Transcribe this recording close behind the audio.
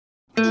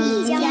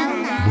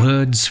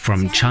Words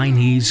from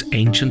Chinese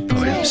ancient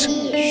poems.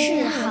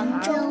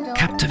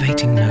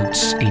 Captivating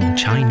notes in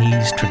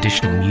Chinese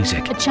traditional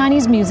music. A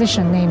Chinese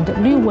musician named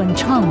Liu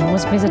Honglin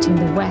was visiting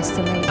the West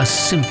lately. A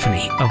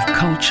symphony of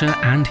culture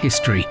and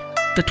history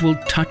that will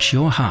touch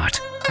your heart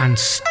and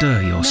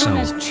stir your soul.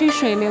 Known as 曲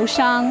水流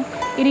觞,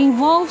 it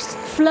involves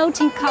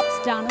floating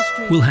cups down a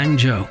stream. Will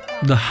Hangzhou,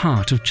 the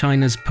heart of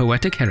China's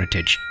poetic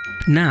heritage,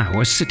 now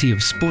a city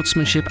of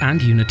sportsmanship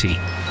and unity,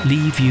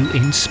 leave you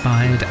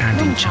inspired and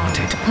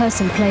enchanted. A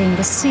person playing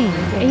the sea,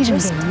 the Asian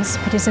Games,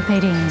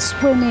 participating in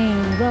swimming,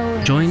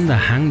 rowing. Join the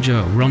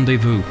Hangzhou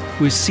Rendezvous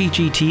with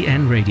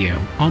CGTN Radio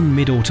on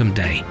Mid-Autumn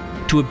Day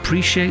to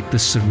appreciate the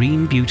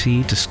serene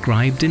beauty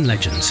described in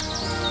legends,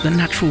 the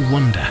natural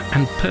wonder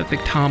and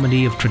perfect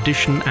harmony of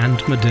tradition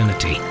and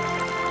modernity.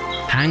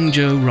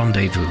 Hangzhou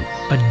Rendezvous,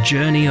 a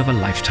journey of a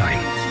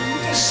lifetime.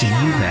 See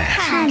you there.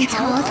 看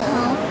桥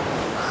头，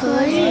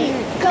何日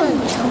更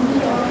重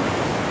游。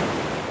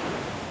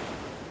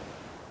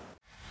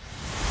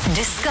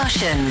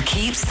 Discussion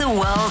keeps the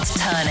world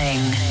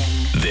turning.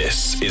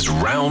 This is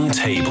Round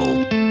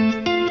Table.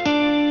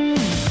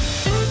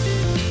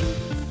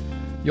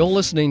 You're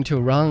listening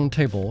to Round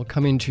Table,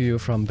 coming to you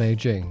from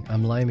Beijing.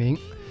 I'm Laiming.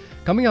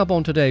 Coming up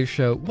on today's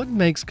show, what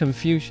makes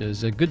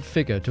Confucius a good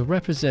figure to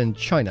represent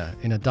China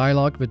in a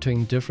dialogue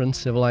between different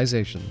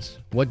civilizations?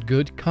 What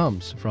good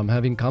comes from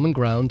having common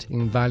ground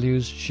in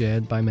values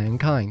shared by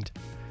mankind?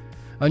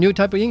 A new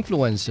type of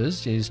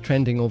influencers is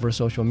trending over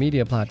social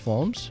media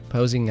platforms,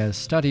 posing as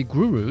study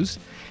gurus.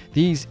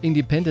 These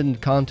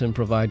independent content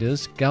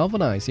providers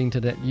galvanize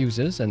internet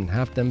users and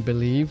have them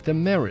believe the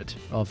merit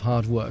of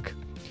hard work.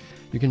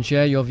 You can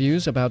share your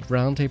views about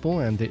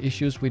Roundtable and the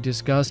issues we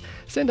discuss.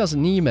 Send us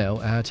an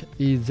email at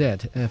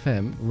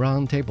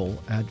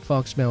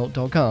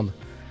ezfmroundtable@foxmail.com.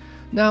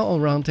 Now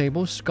on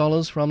Roundtable,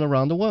 scholars from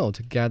around the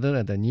world gather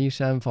at the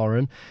Nishan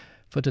Forum.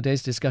 For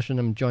today's discussion,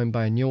 I'm joined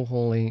by Niu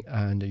Honglin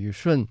and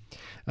Yushun.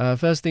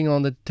 First thing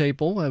on the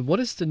table, what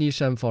is the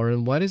Nishan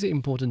Forum? Why is it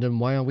important and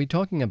why are we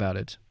talking about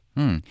it?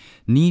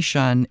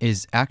 Nishan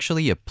is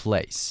actually a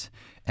place.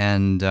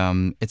 And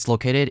it's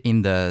located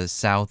in the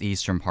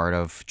southeastern part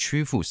of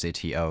Qufu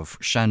city of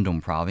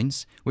Shandong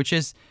province, which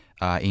is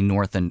in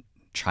northern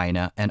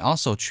China. And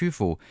also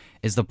Qufu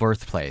is the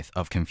birthplace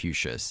of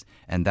Confucius.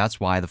 And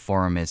that's why the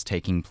forum is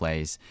taking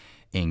place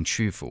in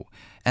Qufu.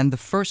 And the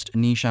first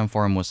Nishan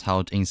Forum was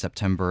held in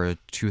September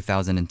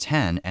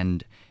 2010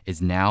 and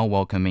is now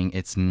welcoming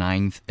its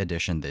 9th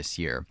edition this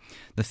year.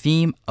 The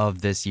theme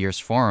of this year's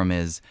forum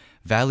is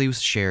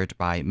Values Shared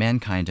by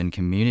Mankind and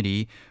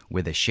Community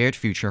with a Shared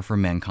Future for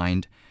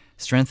Mankind,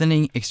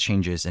 Strengthening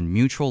Exchanges and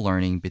Mutual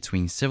Learning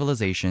Between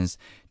Civilizations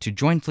to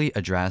Jointly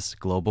Address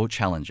Global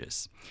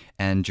Challenges.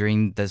 And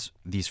during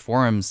these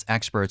forums,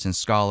 experts and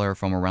scholars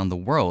from around the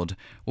world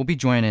will be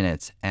joining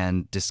it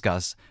and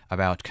discuss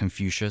about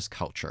Confucius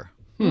culture.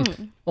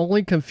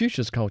 Only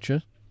Confucius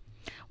culture?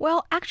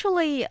 Well,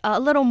 actually, a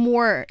little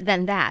more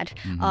than that.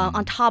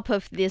 On top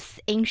of this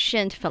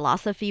ancient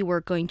philosophy, we're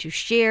going to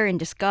share and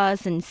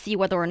discuss and see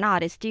whether or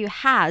not it still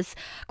has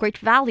great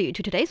value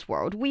to today's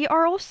world. We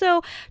are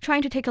also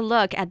trying to take a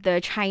look at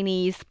the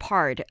Chinese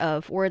part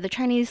of, or the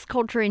Chinese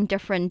culture in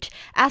different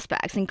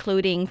aspects,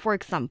 including, for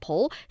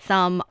example,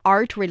 some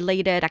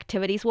art-related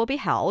activities will be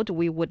held.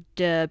 We would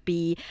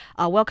be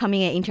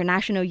welcoming an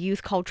international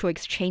youth cultural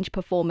exchange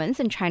performance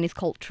in Chinese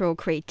cultural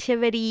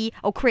creativity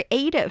or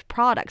creative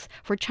products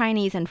for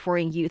Chinese and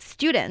foreign youth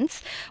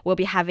students. We'll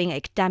be having an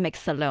academic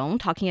salon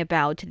talking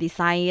about the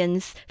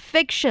science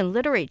fiction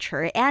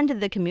literature and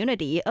the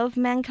community of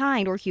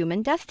mankind or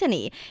human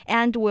destiny.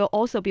 And we'll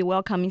also be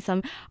welcoming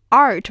some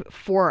art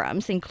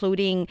forums,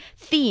 including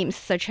themes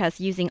such as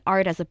using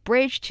art as a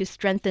bridge to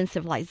strengthen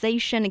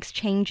civilization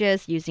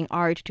exchanges, using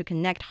art to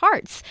connect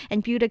hearts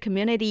and build a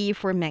community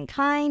for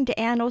mankind,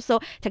 and also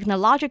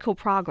technological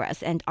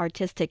progress and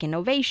artistic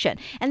innovation.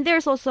 And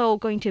there's also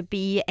going to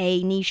be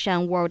a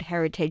Nishan World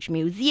Heritage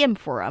Museum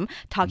Forum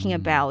talking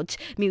about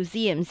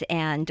museums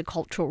and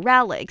cultural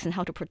relics and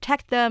how to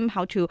protect them,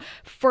 how to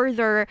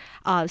further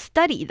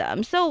study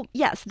them. So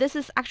yes, this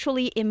is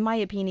actually, in my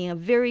opinion, a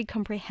very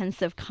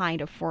comprehensive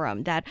kind of forum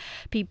that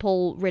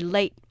people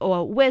relate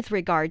with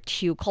regard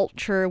to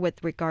culture,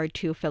 with regard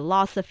to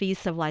philosophy,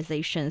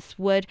 civilizations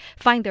would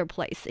find their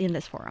place in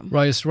this forum.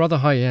 Right, it's rather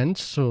high-end,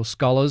 so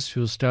scholars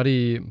who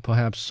study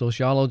perhaps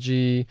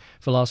sociology,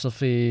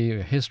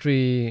 philosophy,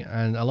 history,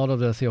 and a lot of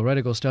the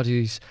theoretical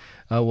studies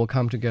will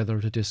come together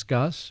to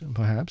discuss,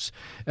 perhaps.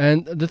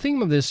 And the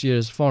theme of this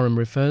year's forum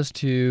refers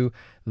to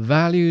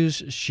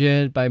values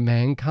shared by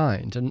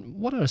mankind. And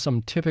what are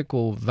some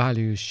typical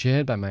values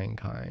shared by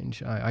mankind?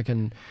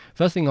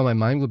 First thing on my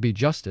mind would be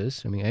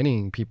justice. I mean,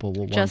 any people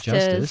will want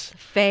justice.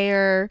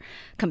 Fair,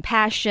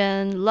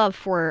 compassion, love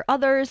for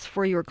others,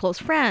 for your close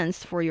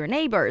friends, for your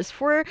neighbors,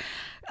 for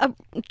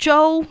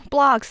Joe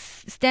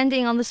Blocks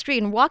standing on the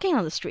street and walking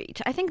on the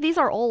street. I think these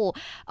are all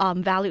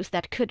values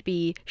that could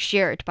be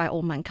shared by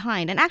all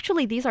mankind. And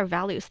actually, these are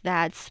values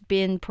that's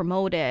been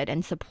promoted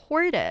and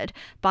supported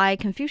by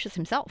Confucius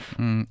himself.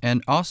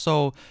 And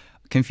also,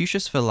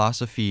 Confucius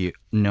philosophy,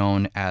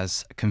 known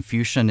as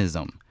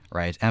Confucianism,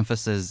 right,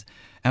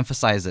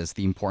 emphasizes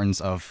the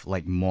importance of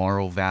like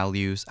moral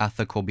values,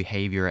 ethical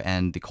behavior,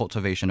 and the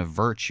cultivation of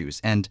virtues.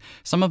 And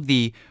some of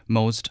the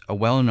most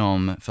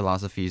well-known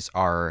philosophies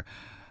are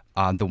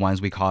the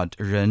ones we call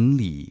仁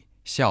理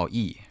孝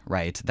义,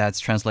 right? That's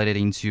translated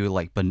into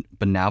like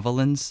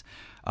benevolence,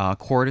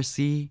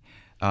 courtesy,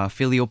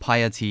 filial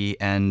piety,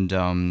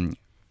 and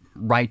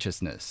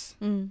righteousness,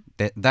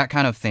 that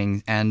kind of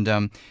thing.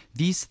 And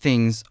these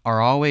things are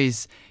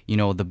always,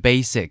 the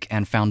basic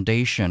and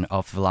foundation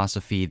of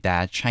philosophy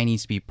that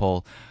Chinese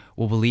people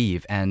will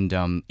believe and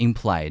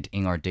implied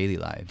in our daily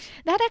lives.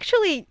 That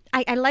actually,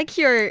 I like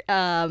your,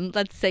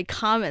 let's say,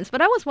 comments,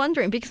 but I was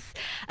wondering because,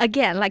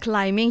 again, like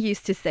Laiming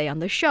used to say on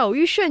the show,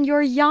 Yushun,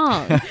 you're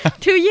young.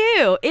 To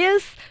you,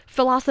 is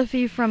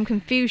philosophy from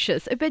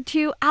Confucius a bit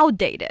too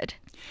outdated?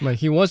 Well,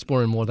 he was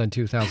born more than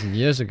 2,000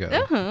 years ago.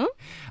 Uh-huh.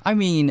 I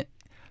mean,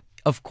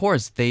 of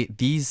course,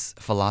 these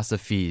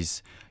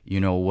philosophies,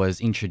 was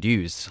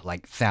introduced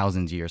like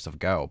thousands of years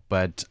ago,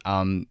 but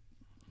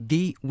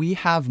we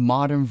have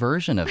modern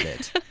version of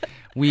it.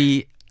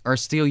 We are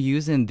still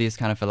using this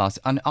kind of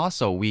philosophy, and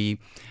also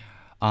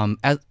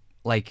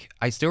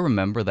I still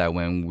remember that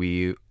when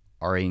we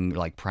are in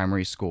like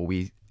primary school,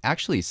 we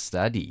actually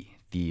study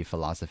the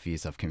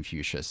philosophies of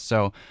Confucius.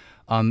 So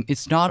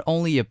it's not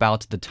only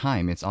about the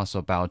time, it's also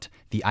about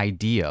the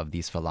idea of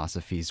these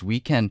philosophies. We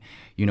can,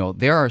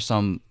 there are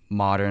some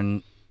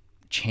modern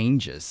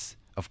changes,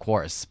 of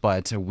course,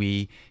 but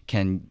we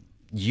can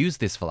use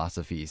these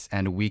philosophies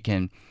and we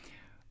can,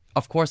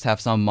 of course, have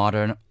some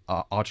modern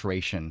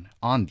alteration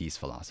on these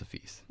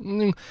philosophies.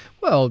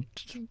 Well,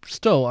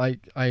 still, I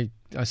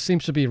seem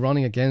to be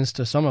running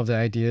against some of the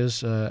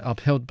ideas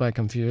upheld by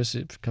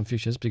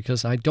Confucius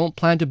because I don't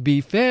plan to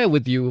be fair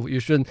with you. You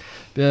should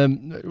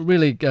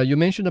really. You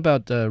mentioned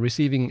about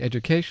receiving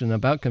education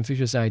about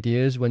Confucius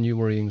ideas when you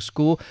were in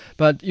school,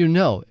 but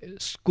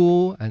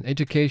school and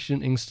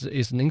education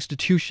is an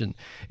institution.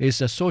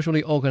 It's a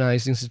socially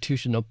organized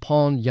institution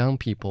upon young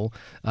people,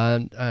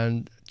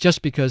 and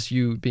just because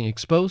you've been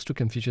exposed to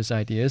Confucius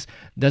ideas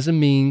doesn't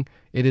mean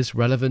it is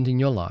relevant in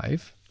your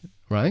life,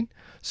 right?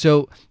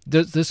 So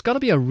there's got to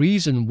be a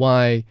reason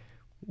why,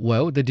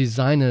 the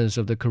designers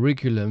of the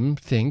curriculum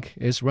think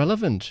it's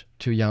relevant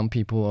to young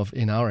people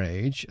in our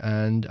age.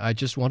 And I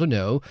just want to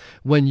know,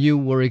 when you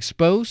were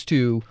exposed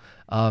to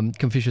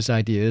Confucius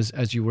ideas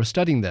as you were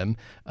studying them,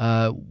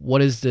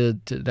 what is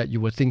that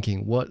you were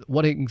thinking? What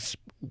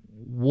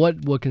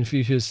were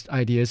Confucius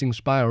ideas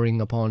inspiring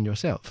upon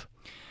yourself?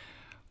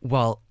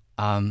 Well,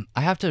 I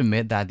have to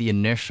admit that the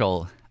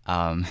initial,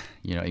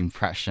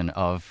 impression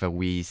of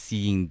we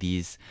seeing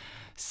these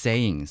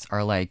sayings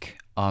are like,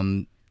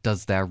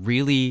 does that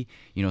really,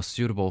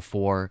 suitable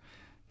for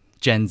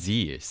Gen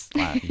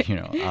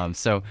Zs?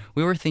 So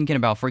we were thinking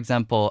about, for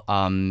example,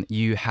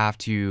 you have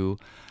to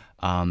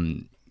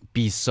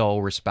be so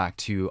respect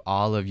to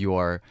all of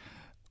your,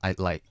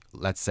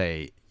 let's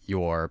say,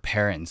 your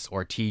parents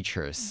or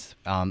teachers.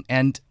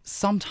 And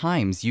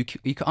sometimes you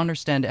can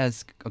understand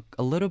as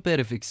a little bit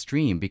of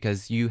extreme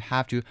because you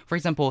have to, for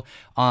example,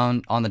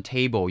 on the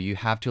table, you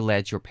have to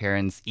let your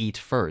parents eat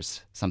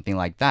first, something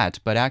like that.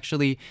 But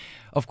actually,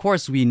 of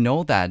course, we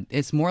know that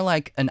it's more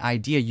like an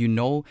idea,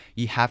 you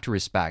have to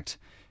respect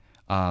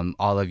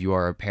all of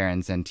your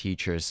parents and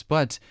teachers,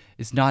 but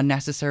it's not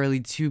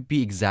necessarily to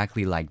be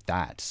exactly like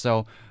that.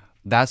 So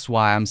that's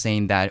why I'm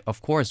saying that,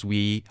 of course,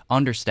 we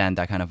understand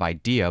that kind of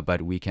idea,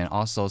 but we can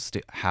also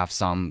have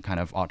some kind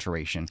of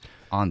alteration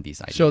on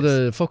these ideas. So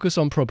the focus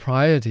on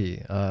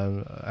propriety,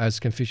 as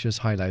Confucius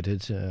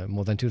highlighted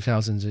more than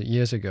 2,000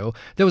 years ago,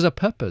 there was a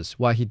purpose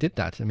why he did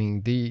that. I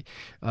mean,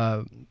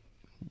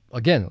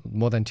 again,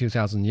 more than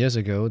 2,000 years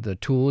ago, the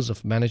tools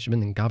of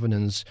management and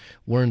governance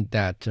weren't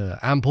that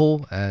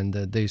ample, and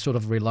they sort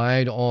of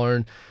relied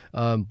on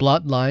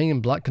bloodline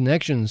and blood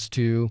connections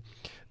to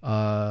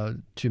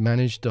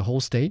manage the whole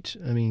state.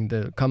 I mean,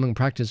 the common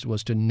practice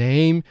was to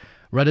name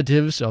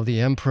relatives of the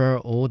emperor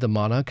or the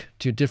monarch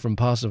to different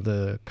parts of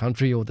the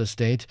country or the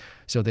state,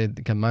 so they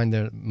can mind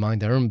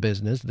their own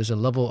business. There's a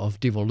level of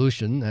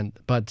devolution,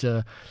 but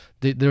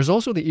there's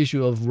also the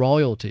issue of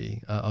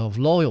royalty, of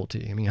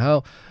loyalty. I mean,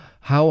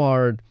 how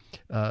are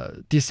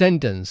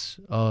descendants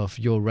of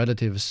your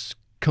relatives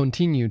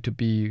continue to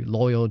be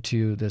loyal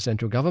to the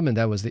central government?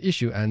 That was the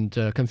issue. And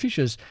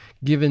Confucius,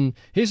 given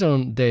his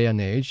own day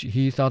and age,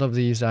 he thought of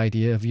this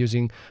idea of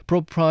using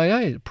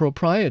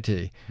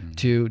propriety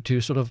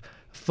to sort of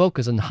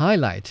focus and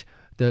highlight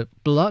the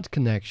blood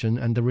connection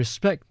and the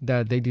respect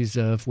that they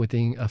deserve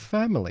within a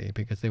family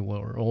because they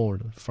were all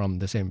from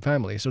the same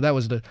family. So that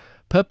was the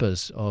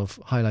purpose of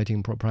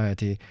highlighting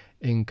propriety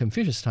in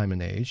Confucius' time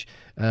and age.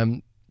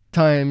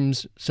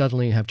 Times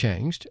certainly have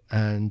changed,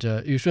 and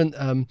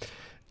Yushun,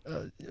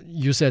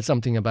 you said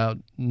something about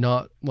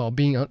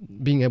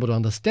being able to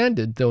understand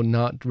it, though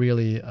not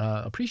really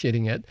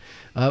appreciating it.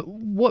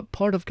 What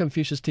part of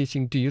Confucius'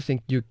 teaching do you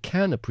think you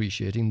can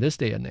appreciate in this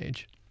day and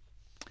age?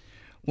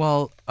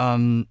 Well,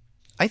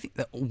 I think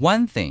that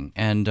one thing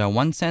and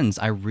one sense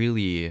I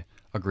really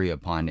agree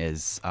upon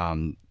is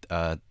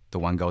the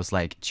one goes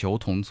like 求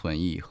同存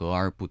异,和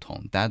而不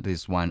同. That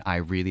is one I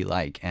really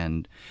like.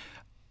 And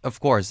of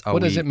course,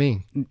 What does it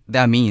mean?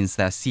 That means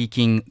that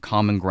seeking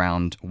common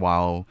ground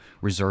while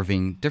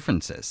reserving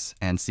differences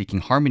and seeking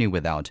harmony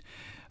without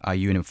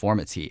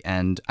uniformity.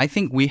 And I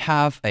think we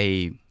have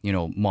a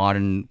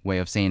modern way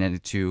of saying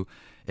it too,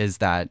 is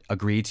that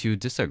agree to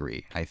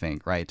disagree, I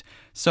think, right?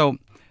 So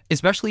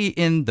especially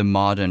in the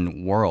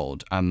modern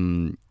world,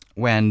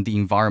 when the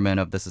environment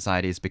of the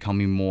society is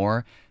becoming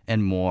more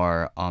and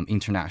more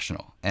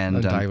international,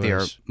 and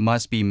there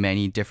must be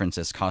many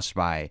differences caused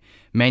by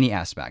many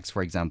aspects.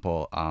 For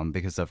example,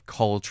 because of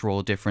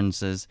cultural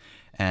differences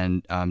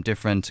and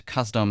different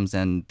customs,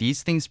 and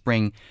these things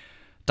bring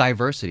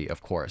diversity,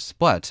 of course.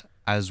 But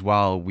as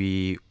well,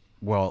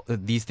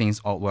 these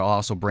things will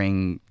also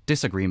bring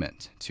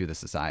disagreement to the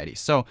society.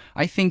 So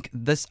I think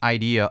this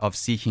idea of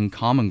seeking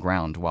common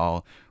ground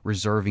while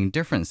reserving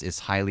difference is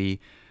highly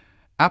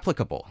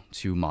applicable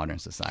to modern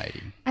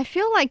society. I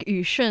feel like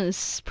Yu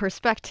Shun's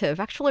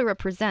perspective actually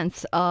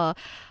represents a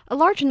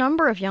large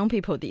number of young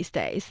people these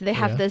days. They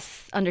have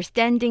this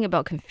understanding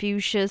about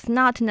Confucius,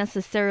 not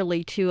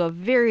necessarily to a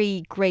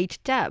very great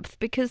depth,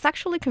 because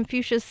actually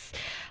Confucius,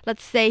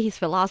 let's say his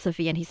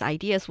philosophy and his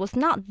ideas was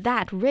not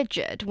that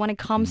rigid when it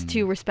comes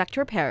to respect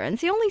your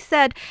parents. He only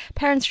said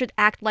parents should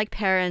act like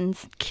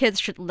parents, kids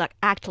should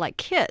act like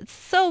kids.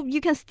 So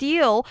you can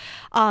still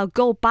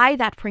go by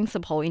that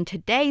principle in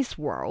today's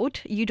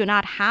world. You do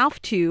not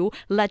have to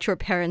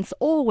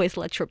always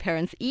let your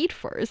parents eat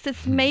first.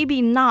 It's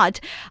maybe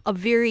not a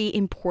very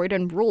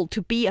important rule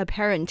to be a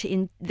parent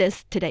in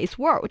this today's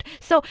world.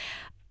 So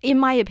in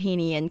my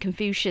opinion,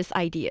 Confucius'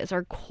 ideas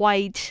are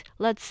quite,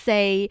 let's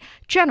say,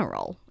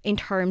 general in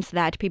terms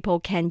that people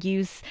can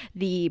use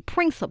the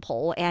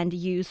principle and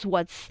use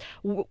what's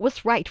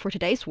right for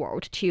today's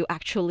world to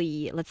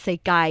actually, let's say,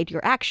 guide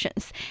your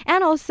actions.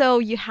 And also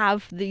you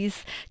have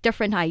these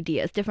different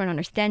ideas, different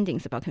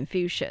understandings about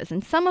Confucius,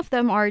 and some of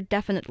them are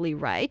definitely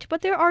right,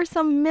 but there are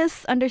some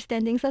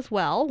misunderstandings as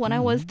well. When I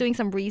was doing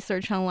some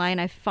research online,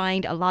 I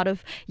find a lot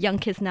of young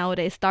kids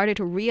nowadays started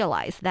to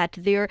realize that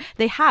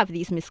they have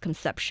these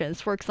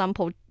misconceptions. For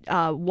example,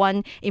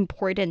 one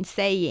important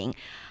saying,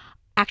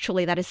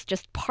 actually, that is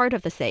just part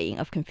of the saying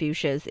of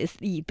Confucius, is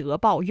以德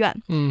报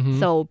怨.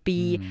 So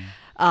be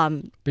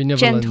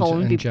gentle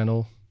and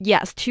gentle.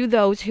 Yes, to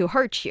those who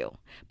hurt you.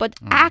 But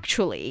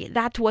actually,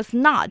 that was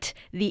not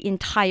the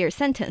entire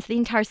sentence. The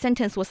entire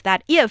sentence was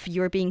that if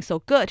you're being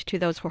so good to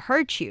those who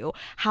hurt you,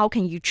 how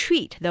can you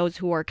treat those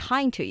who are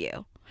kind to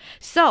you?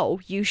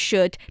 So you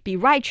should be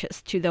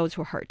righteous to those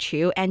who hurt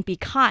you and be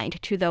kind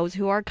to those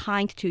who are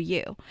kind to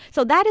you.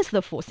 So that is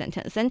the full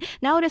sentence. And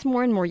nowadays,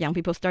 more and more young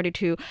people started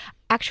to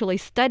actually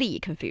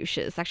study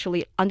Confucius,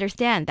 actually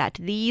understand that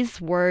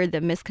these were the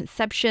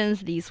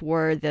misconceptions, these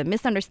were the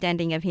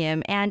misunderstanding of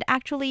him, and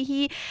actually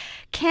he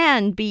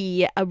can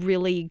be a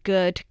really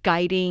good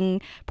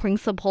guiding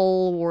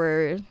principle,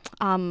 or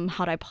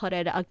how do I put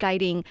it, a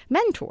guiding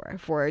mentor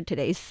for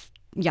today's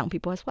young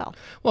people as well.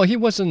 Well, he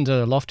wasn't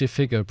a lofty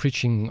figure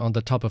preaching on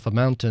the top of a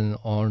mountain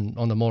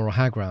on the moral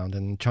high ground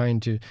and trying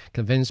to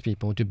convince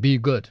people to be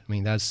good. I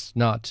mean, that's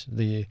not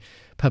the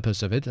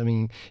purpose of it. I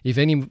mean, if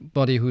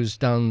anybody who's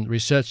done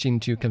research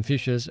into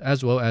Confucius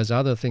as well as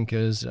other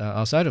thinkers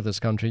outside of this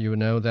country, you will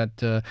know that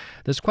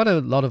there's quite a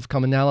lot of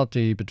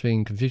commonality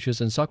between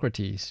Confucius and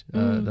Socrates.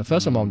 The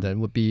first among them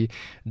would be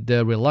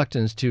the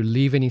reluctance to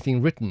leave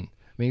anything written.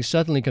 I mean,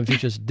 certainly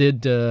Confucius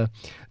did a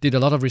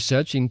lot of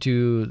research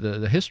into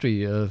the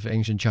history of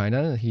ancient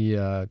China. He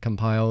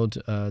compiled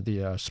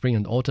the Spring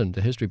and Autumn,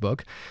 the history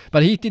book,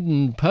 but he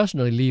didn't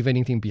personally leave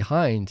anything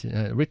behind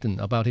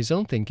written about his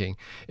own thinking.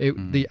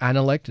 The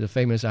Analect, the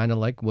famous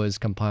Analect, was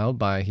compiled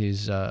by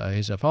his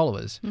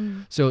followers.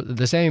 So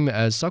the same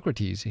as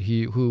Socrates,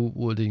 who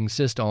would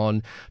insist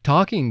on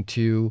talking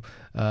to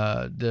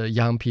the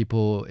young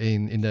people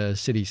in the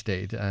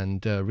city-state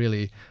and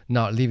really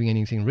not leaving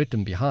anything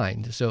written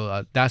behind.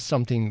 So that's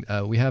something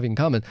we have in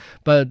common.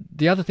 But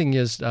the other thing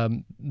is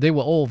they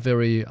were all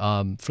very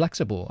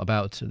flexible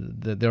about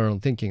their own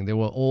thinking. They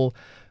were all,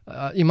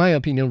 in my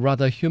opinion,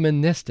 rather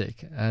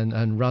humanistic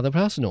and rather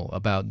personal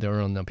about their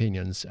own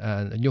opinions.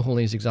 And Niu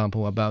Honglin's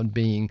example about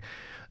being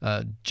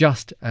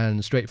just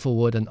and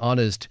straightforward and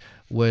honest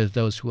with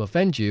those who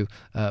offend you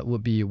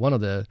would be one of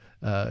the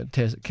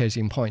cases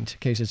in point.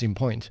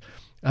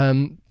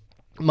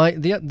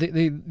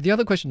 The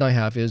other question I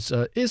have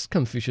is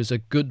Confucius a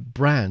good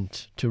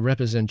brand to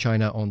represent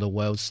China on the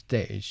world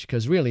stage?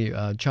 Because really,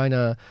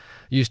 China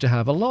used to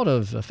have a lot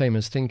of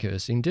famous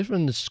thinkers in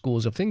different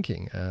schools of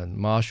thinking.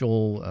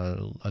 Marshall,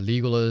 a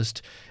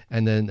legalist,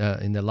 and then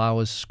in the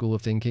Laos school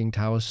of thinking,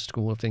 Taoist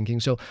school of thinking.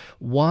 So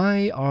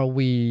why are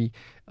we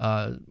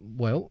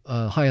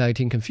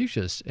highlighting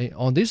Confucius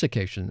on this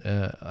occasion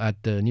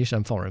at the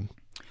Nishan Forum?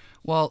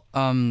 Well,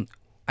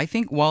 I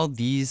think while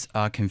these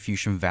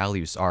Confucian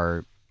values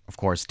are, of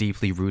course,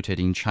 deeply rooted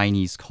in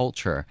Chinese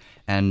culture,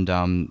 and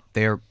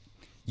their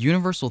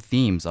universal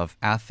themes of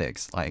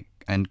ethics,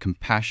 and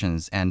compassion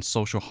and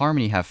social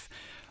harmony have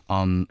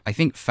I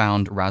think,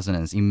 found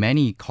resonance in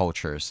many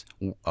cultures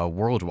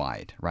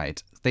worldwide,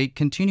 right? They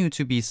continue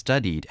to be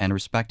studied and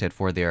respected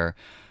for their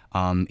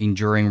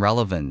enduring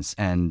relevance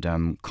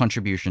and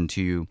contribution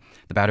to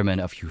the betterment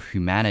of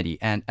humanity.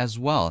 And as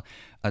well,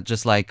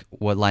 just like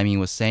what Laiming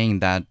was saying,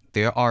 that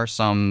there are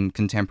some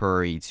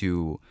contemporary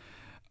to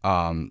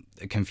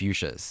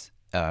Confucius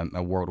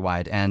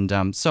worldwide.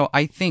 And so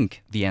I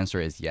think the answer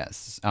is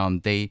yes.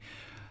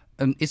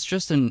 It's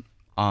just an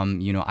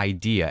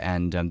idea,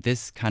 and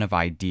this kind of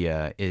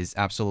idea is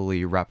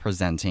absolutely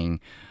representing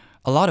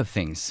a lot of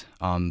things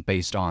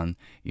based on,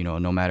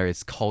 no matter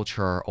its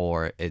culture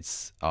or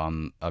it's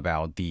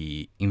about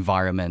the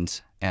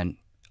environment and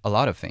a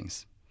lot of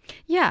things.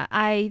 Yeah,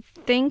 I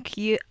think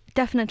you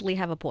definitely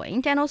have a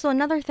point. And also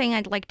another thing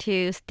I'd like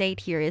to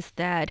state here is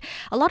that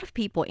a lot of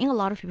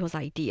people's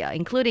idea,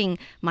 including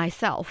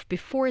myself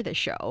before the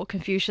show,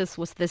 Confucius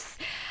was this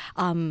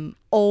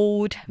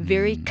old,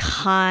 very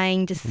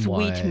kind,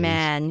 sweet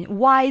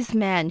wise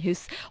man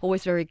who's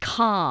always very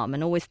calm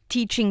and always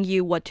teaching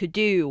you what to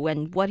do.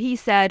 And what he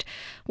said,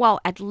 well,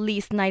 at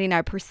least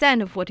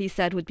 99% of what he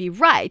said would be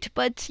right,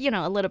 but,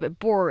 a little bit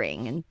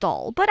boring and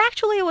dull. But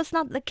actually, it was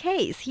not the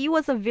case. He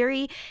was a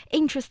very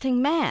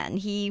interesting man.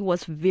 He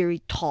was very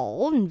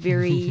tall and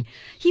he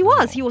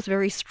was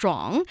very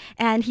strong,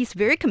 and he's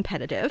very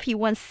competitive. He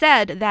once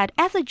said that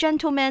as a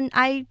gentleman,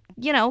 I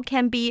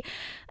can be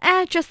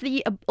just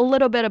a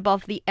little bit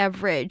above the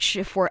average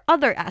for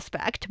other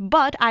aspect,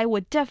 but I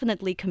would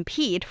definitely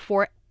compete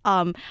for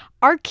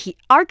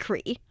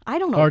archery. I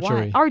don't know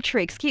why.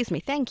 Archery, excuse me.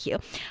 Thank you.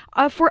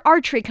 For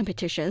archery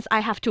competitions,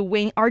 I have to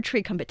win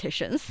archery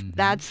competitions. Mm-hmm.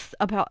 That's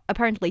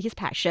apparently his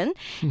passion.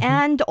 Mm-hmm.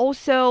 And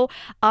also,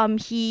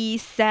 he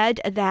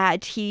said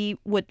that he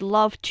would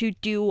love to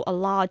do a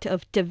lot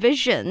of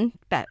divination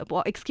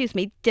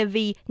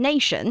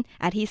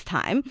at his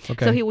time.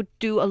 Okay. So he would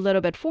do a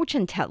little bit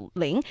fortune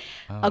telling.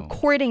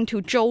 According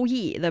to Zhou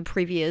Yi, the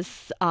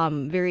previous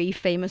very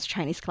famous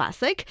Chinese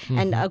classic. Mm-hmm.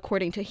 And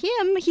according to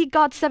him, he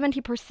got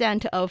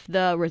 70% of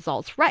the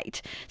results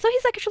right. So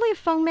he's actually a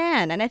fun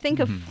man. And I think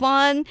a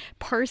fun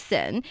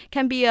person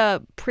can be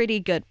a pretty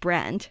good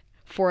brand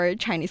for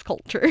Chinese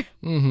culture.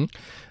 Mm-hmm.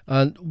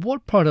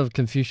 What part of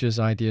Confucius'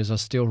 ideas are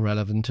still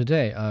relevant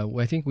today?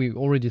 I think we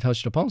already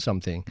touched upon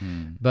something,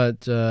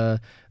 but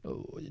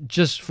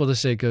just for the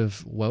sake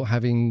of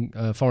having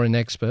foreign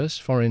experts,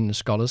 foreign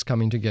scholars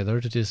coming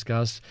together to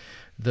discuss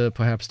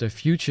perhaps the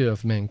future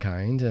of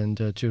mankind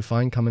and to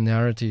find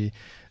commonality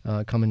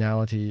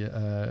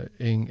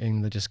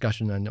in the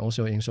discussion and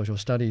also in social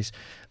studies.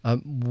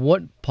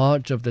 What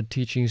part of the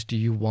teachings do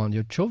you want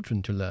your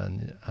children to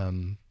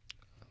learn?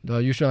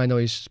 Usually, I know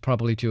it's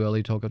probably too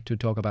early to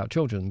talk about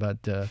children, but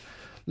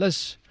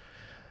let's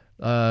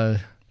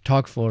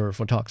talk for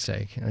talk's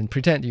sake and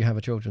pretend you have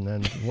a children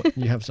and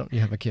you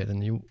have a kid,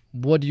 and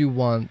what do you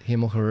want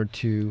him or her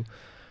to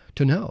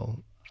know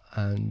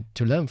and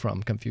to learn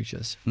from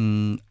Confucius?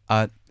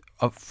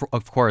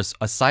 Of course,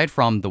 aside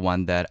from the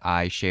one that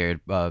I shared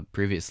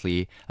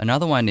previously,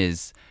 another one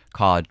is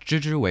called 知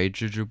之为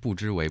知之不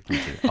知为不知.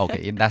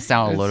 Okay, that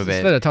sounds a little bit... It's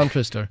a bit of a tongue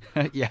twister.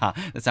 Yeah,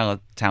 that sounds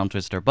a tongue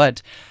twister.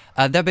 But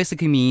that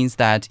basically means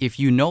that if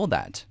you know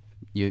that,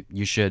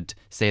 you should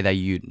say that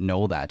you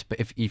know that. But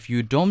if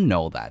you don't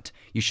know that,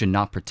 you should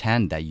not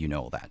pretend that you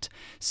know that.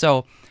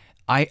 So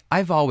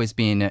I've always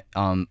been,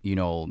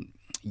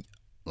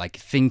 like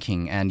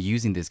thinking and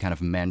using this kind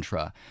of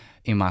mantra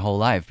in my whole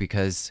life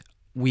because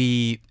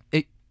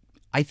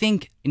I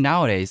think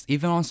nowadays,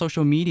 even on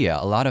social media,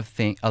 a lot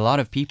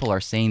of people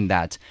are saying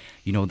that,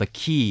 the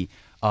key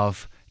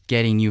of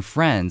getting new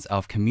friends,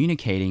 of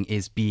communicating,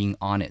 is being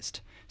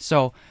honest.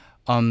 So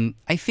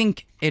I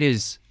think it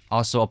is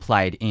also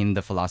applied in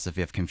the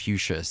philosophy of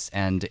Confucius.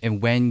 And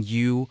when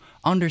you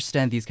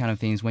understand these kind of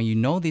things, when you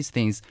know these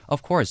things,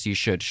 of course, you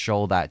should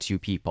show that to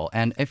people.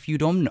 And if you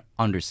don't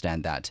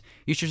understand that,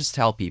 you should just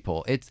tell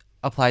people. It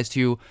applies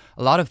to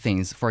a lot of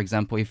things. For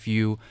example, if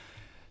you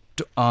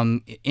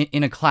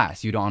in a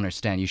class you don't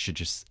understand, you should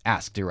just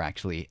ask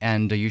directly,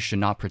 and you should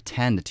not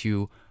pretend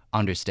to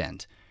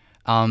understand.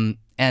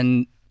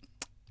 And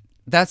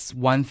that's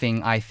one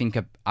thing I think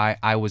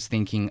I was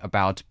thinking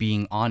about,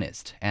 being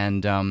honest.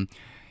 And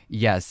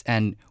yes,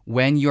 and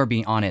when you're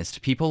being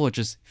honest, people will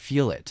just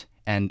feel it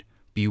and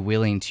be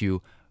willing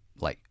to,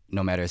 like,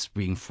 no matter it's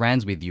being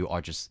friends with you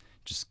or just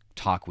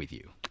talk with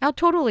you. I'll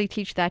totally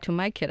teach that to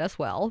my kid as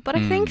well. But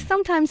I think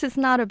sometimes it's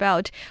not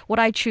about what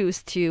I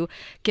choose to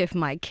give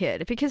my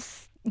kid,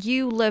 because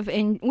we live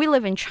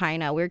in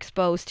China. We're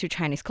exposed to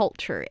Chinese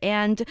culture,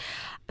 and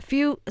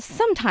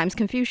sometimes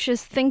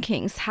Confucius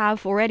thinkings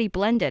have already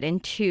blended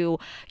into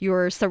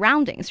your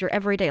surroundings, your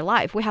everyday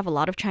life. We have a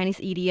lot of Chinese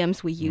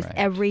idioms we use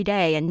every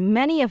day, and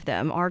many of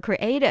them are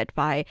created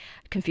by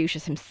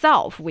Confucius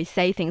himself. We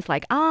say things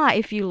like,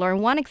 if you learn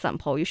one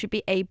example, you should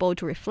be able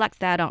to reflect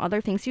that on other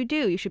things you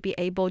do. You should be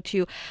able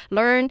to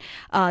learn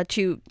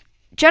to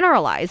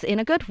generalize in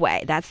a good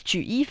way. That's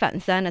举一反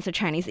三 as a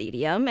Chinese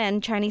idiom,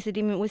 and Chinese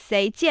idiom would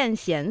say 见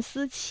贤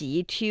思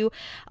齐, to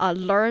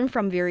learn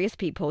from various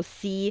people,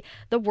 see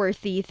the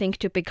worthy, think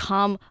to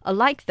become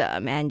like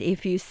them. And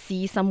if you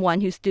see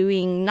someone who's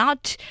doing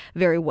not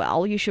very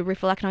well, you should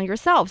reflect on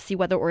yourself, see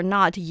whether or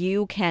not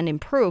you can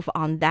improve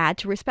on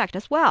that respect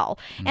as well.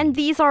 And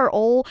these are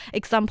all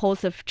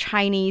examples of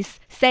Chinese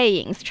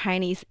sayings,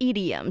 Chinese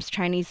idioms,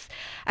 Chinese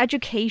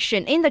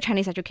education, in the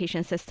Chinese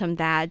education system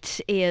that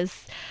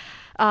is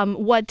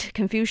what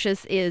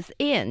Confucius is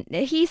in.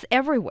 He's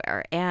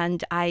everywhere,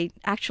 and I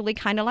actually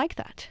kind of like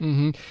that.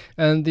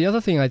 And the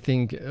other thing I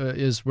think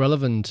is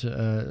relevant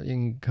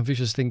in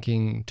Confucius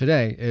thinking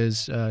today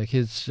is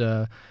his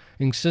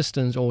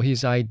insistence or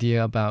his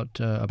idea about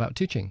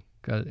teaching.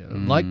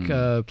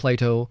 Like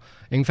Plato,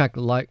 in fact,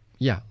 like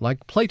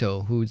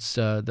Plato, who's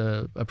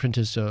the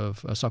apprentice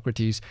of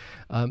Socrates,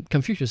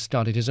 Confucius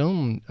started his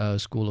own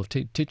school of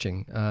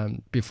teaching.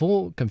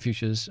 Before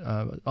Confucius,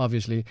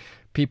 obviously,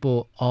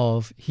 people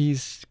of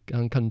his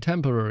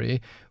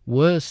contemporary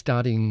were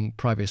starting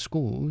private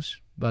schools.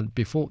 But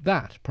before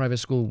that, private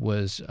school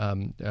was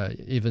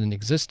even in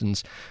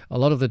existence. A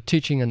lot of the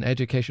teaching and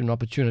education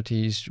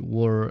opportunities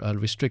were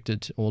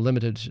restricted or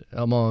limited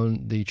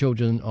among the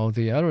children of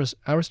the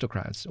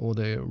aristocrats or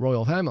the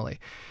royal family.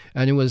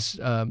 And it was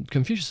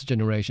Confucius'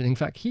 generation. In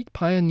fact, he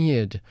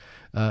pioneered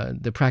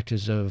the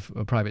practice of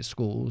private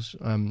schools.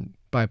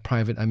 By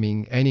private, I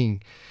mean any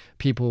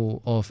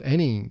people of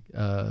any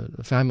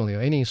family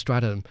or any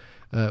stratum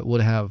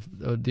would have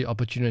the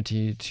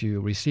opportunity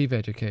to receive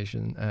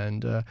education.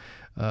 And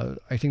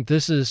I think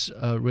this is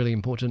really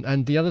important.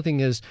 And the other thing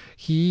is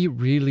he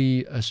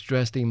really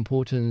stressed the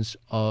importance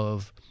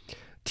of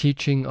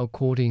teaching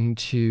according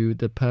to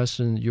the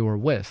person you are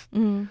with.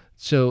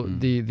 So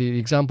the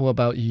example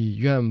about 以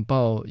怨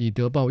报, 以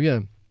德报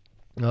怨,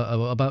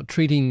 about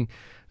treating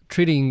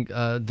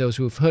those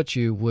who've hurt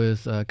you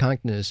with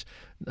kindness,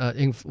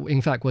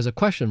 in fact, was a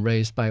question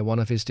raised by one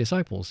of his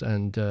disciples.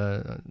 And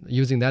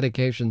using that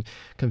occasion,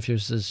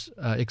 Confucius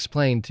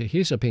explained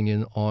his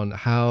opinion on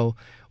how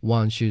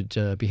one should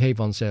behave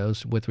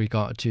oneself with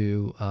regard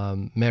to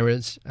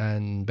merits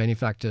and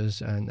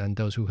benefactors and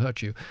those who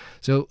hurt you.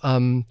 So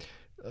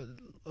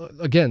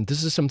again,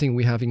 this is something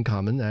we have in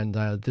common, and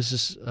this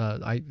is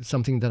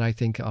something that I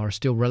think are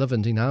still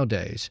relevant in our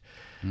days.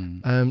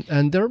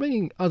 And there are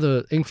many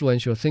other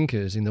influential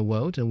thinkers in the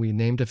world, and we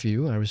named a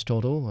few: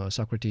 Aristotle,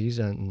 Socrates,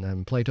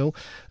 and Plato.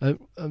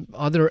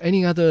 Are there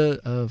any other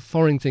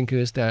foreign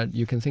thinkers that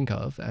you can think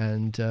of?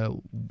 And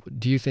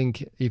do you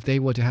think if they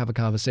were to have a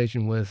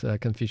conversation with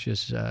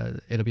Confucius,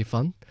 it'll be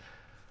fun?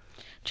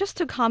 Just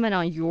to comment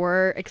on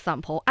your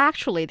example,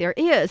 actually, there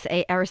is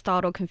a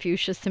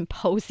Aristotle-Confucius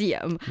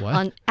symposium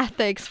on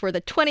ethics for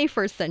the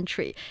 21st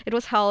century. It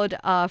was held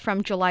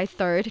from July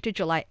 3rd to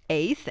July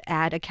 8th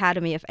at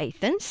Academy of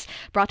Athens,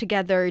 brought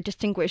together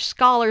distinguished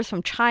scholars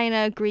from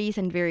China, Greece,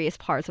 and various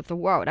parts of the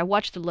world. I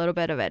watched a little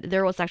bit of it.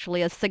 There was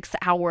actually a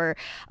 6-hour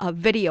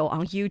video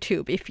on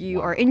YouTube. If you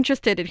are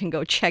interested, you can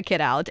go check it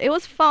out. It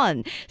was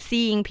fun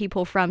seeing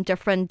people from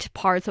different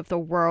parts of the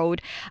world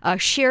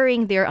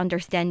sharing their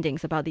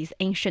understandings about these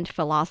ancient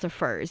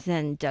philosophers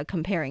and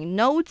comparing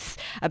notes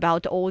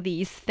about all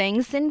these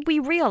things. And we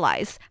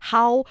realize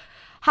how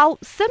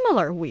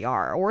similar we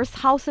are, or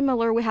how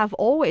similar we have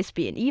always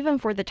been, even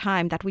for the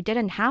time that we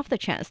didn't have the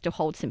chance to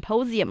hold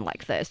symposium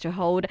like this, to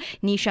hold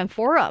Nishan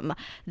Forum,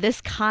 this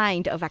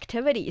kind of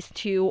activities,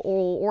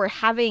 or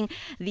having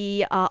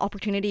the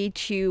opportunity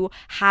to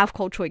have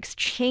cultural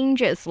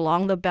exchanges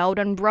along the Belt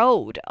and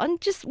Road. And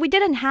we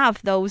didn't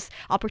have those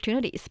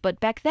opportunities.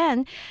 But back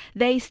then,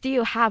 they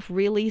still have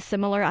really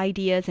similar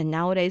ideas, and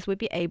nowadays we'd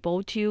be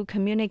able to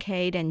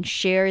communicate and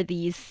share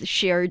these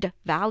shared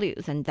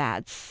values, and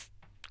that's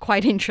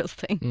quite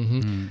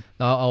interesting.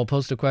 Now, I'll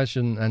pose a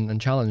question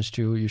and challenge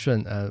to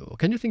Yushun.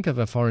 Can you think of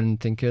a foreign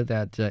thinker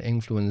that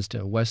influenced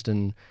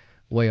Western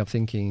way of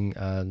thinking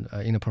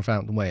in a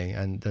profound way,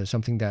 and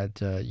something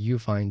that you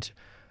find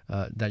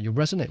that you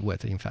resonate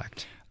with, in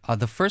fact?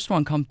 The first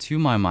one come to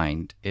my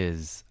mind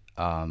is,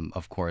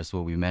 of course,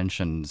 what we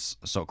mentioned,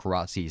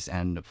 Socrates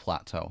and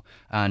Plato.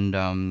 And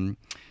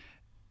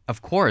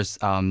of course,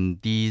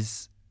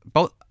 these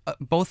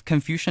both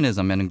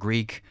Confucianism and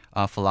Greek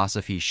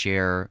philosophy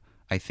share,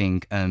 I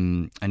think,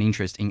 an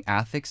interest in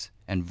ethics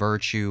and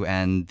virtue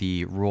and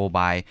the role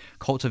by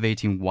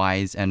cultivating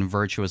wise and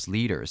virtuous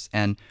leaders.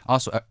 And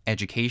also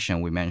education,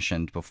 we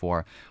mentioned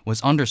before,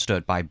 was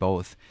understood by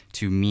both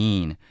to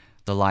mean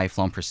the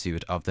lifelong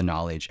pursuit of the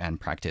knowledge and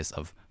practice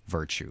of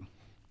virtue.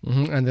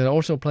 And there are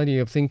also plenty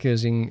of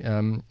thinkers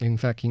in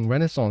fact, in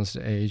Renaissance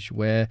age,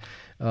 where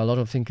a lot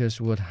of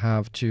thinkers would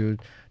have to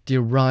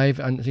derive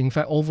and, in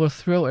fact,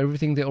 overthrow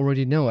everything they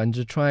already know and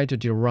to try to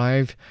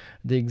derive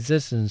the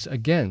existence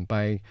again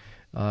by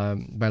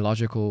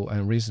logical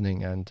and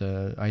reasoning. And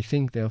I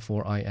think,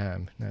 therefore, I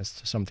am.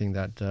 That's something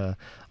that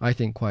I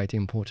think quite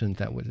important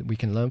that we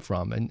can learn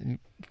from. And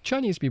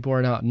Chinese people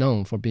are not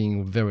known for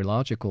being very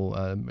logical,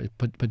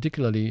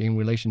 particularly in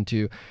relation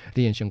to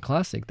the ancient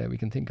classic that we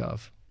can think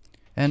of.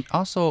 And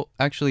also,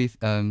 actually,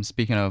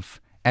 speaking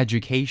of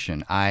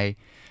education, I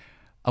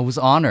was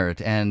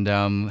honored and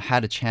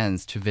had a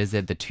chance to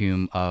visit the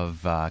tomb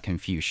of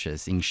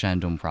Confucius in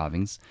Shandong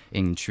province,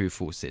 in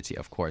Chufu city,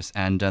 of course.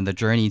 And the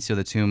journey to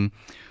the tomb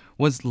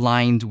was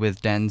lined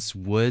with dense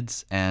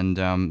woods, and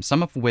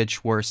some of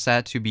which were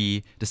said to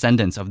be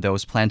descendants of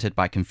those planted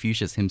by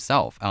Confucius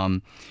himself.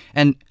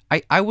 And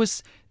I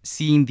was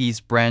seeing these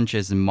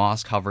branches and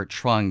moss-covered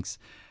trunks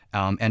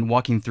and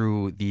walking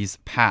through these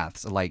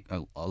paths, like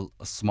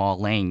small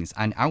lanes.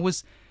 And I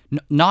was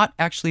not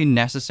actually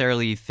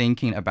necessarily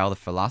thinking about the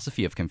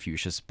philosophy of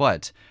Confucius,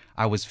 but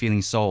I was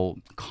feeling so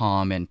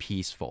calm and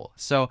peaceful.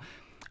 So,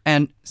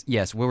 and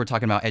yes, we were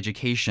talking about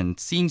education,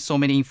 seeing so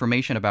many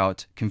information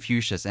about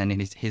Confucius and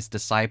his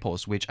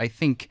disciples, which I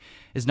think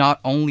is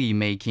not only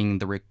making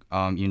the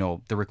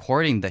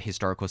recording the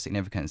historical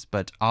significance,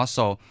 but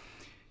also,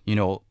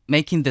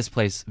 making this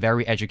place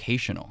very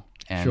educational.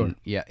 And Sure.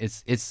 yeah,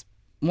 it's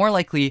more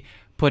likely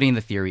putting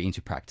the theory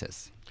into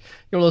practice.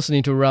 You're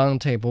listening to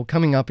Roundtable.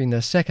 Coming up in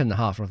the second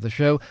half of the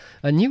show,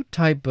 a new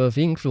type of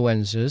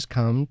influencers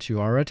come to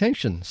our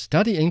attention.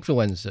 Study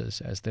influencers,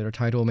 as their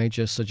title may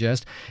just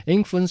suggest,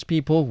 influence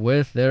people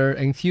with their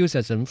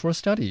enthusiasm for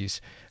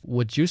studies.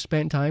 Would you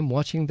spend time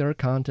watching their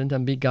content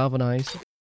and be galvanized?